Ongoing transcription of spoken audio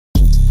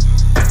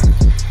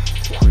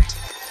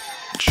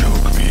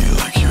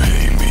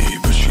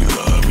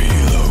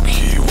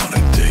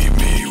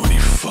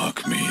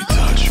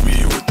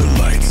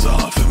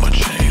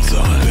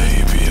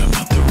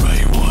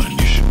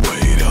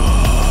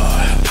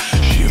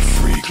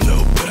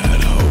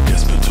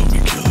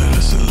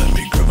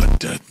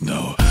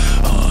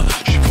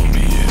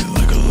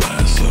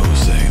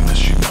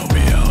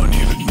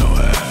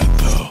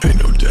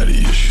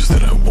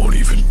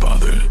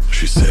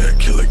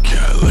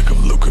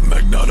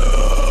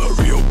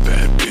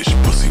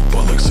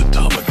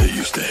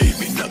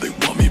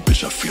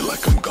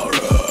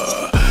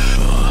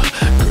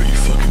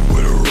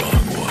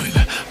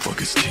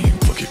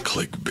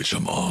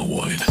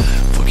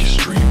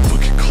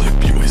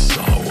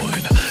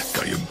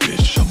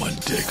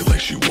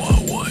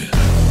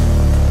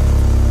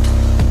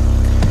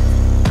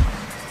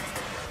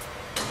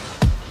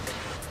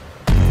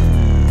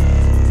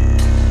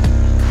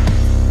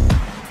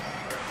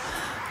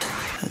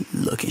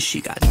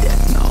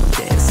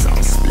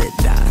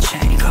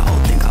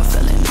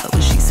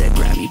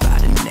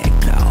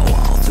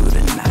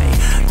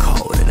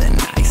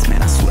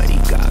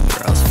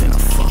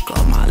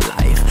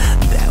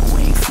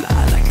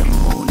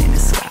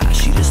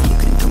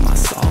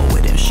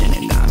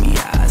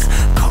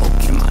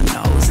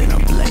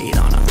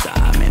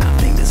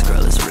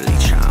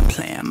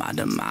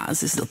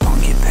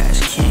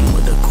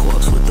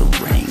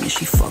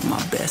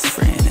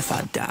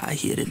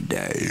here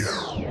today.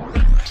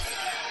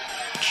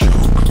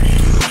 Choke me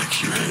like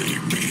you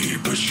hate me,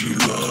 but you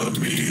love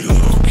me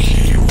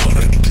low-key.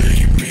 Wanna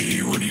date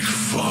me when you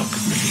fuck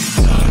me,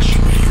 touch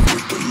me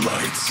with the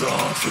lights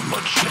off and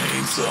my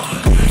chains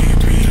on.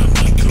 Baby, I'm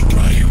not the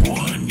right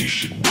one, you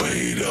should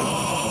wait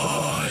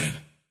on.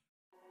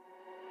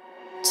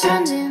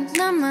 천진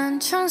나만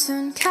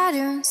청순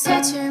가련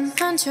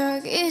새침한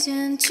척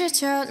이젠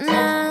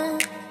지쳤나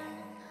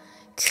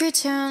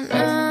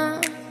귀찮아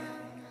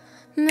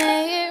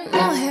매일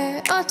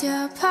뭐해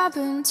어디야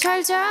밥은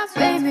잘자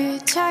baby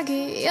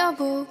자기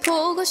여보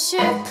보고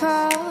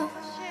싶어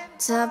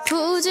다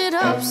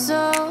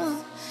부질없어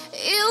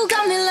You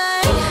got me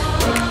like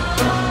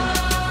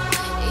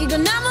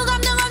이건 아무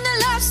감정 없는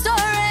love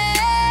story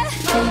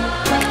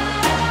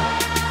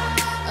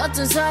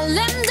어떤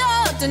설렘도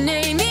어떤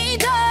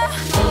의미도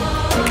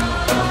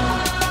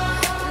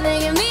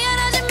내게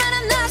미안하지만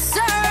I'm not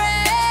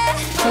sorry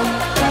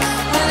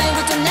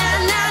오늘부터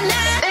나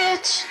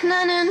Bitch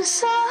나는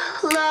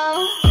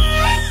solo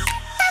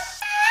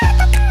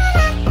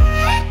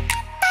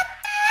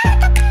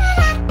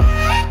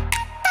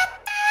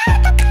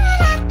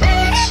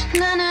Bitch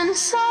나는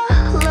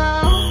solo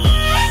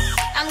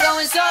I'm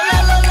going solo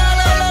la la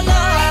la la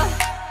la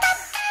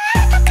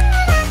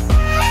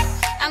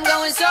I'm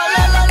going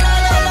solo la la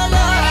la la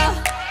la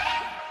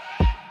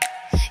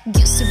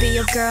Used to be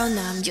your girl,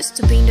 now I'm used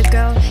to being the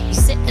girl. You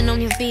sitting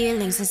on your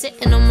feelings and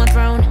sitting on my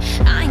throne.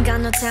 I ain't got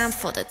no time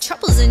for the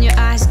troubles in your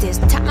eyes. This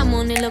time I'm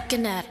only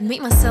looking at me,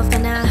 myself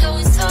and I.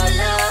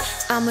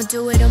 I'ma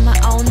do it on my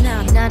own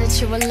now. Now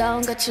that you're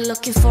alone, got you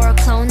looking for a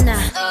clone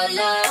now.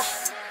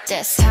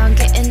 That's how I'm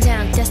getting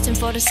down, destined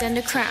for the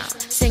center crown.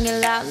 Sing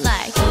it loud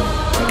like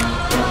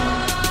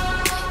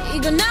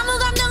이건 아무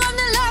감정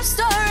없는 love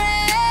story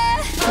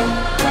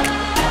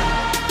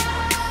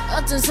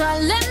어떤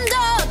설렘도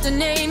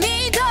어떤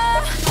의미도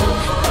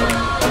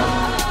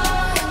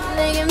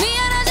내게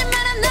미안하지만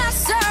I'm not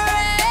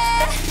sorry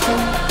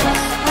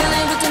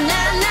오늘부터 나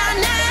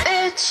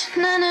Bitch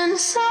나는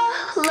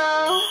solo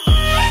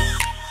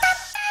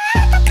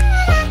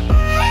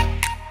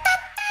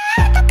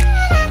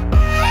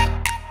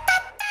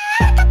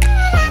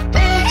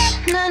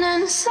Bitch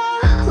나는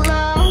solo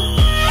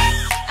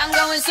I'm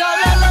going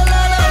solo la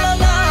la la la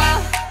la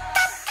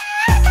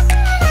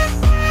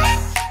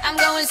I'm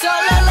going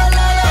solo la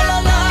la la la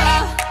la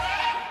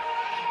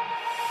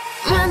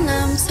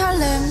만남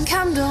설렘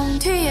감동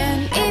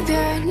뒤엔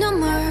이별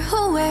눈물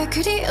후회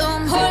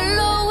그리움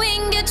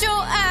홀로인 게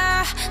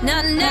좋아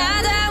난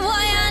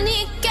나다워야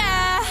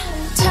하니까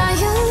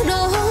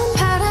자유로운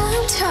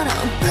바람처럼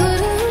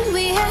구름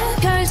위에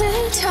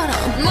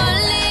별들처럼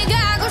멀리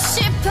가고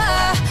싶어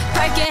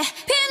밝게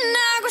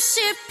빛나고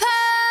싶어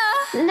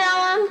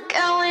Now I'm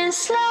going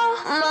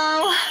slow-mo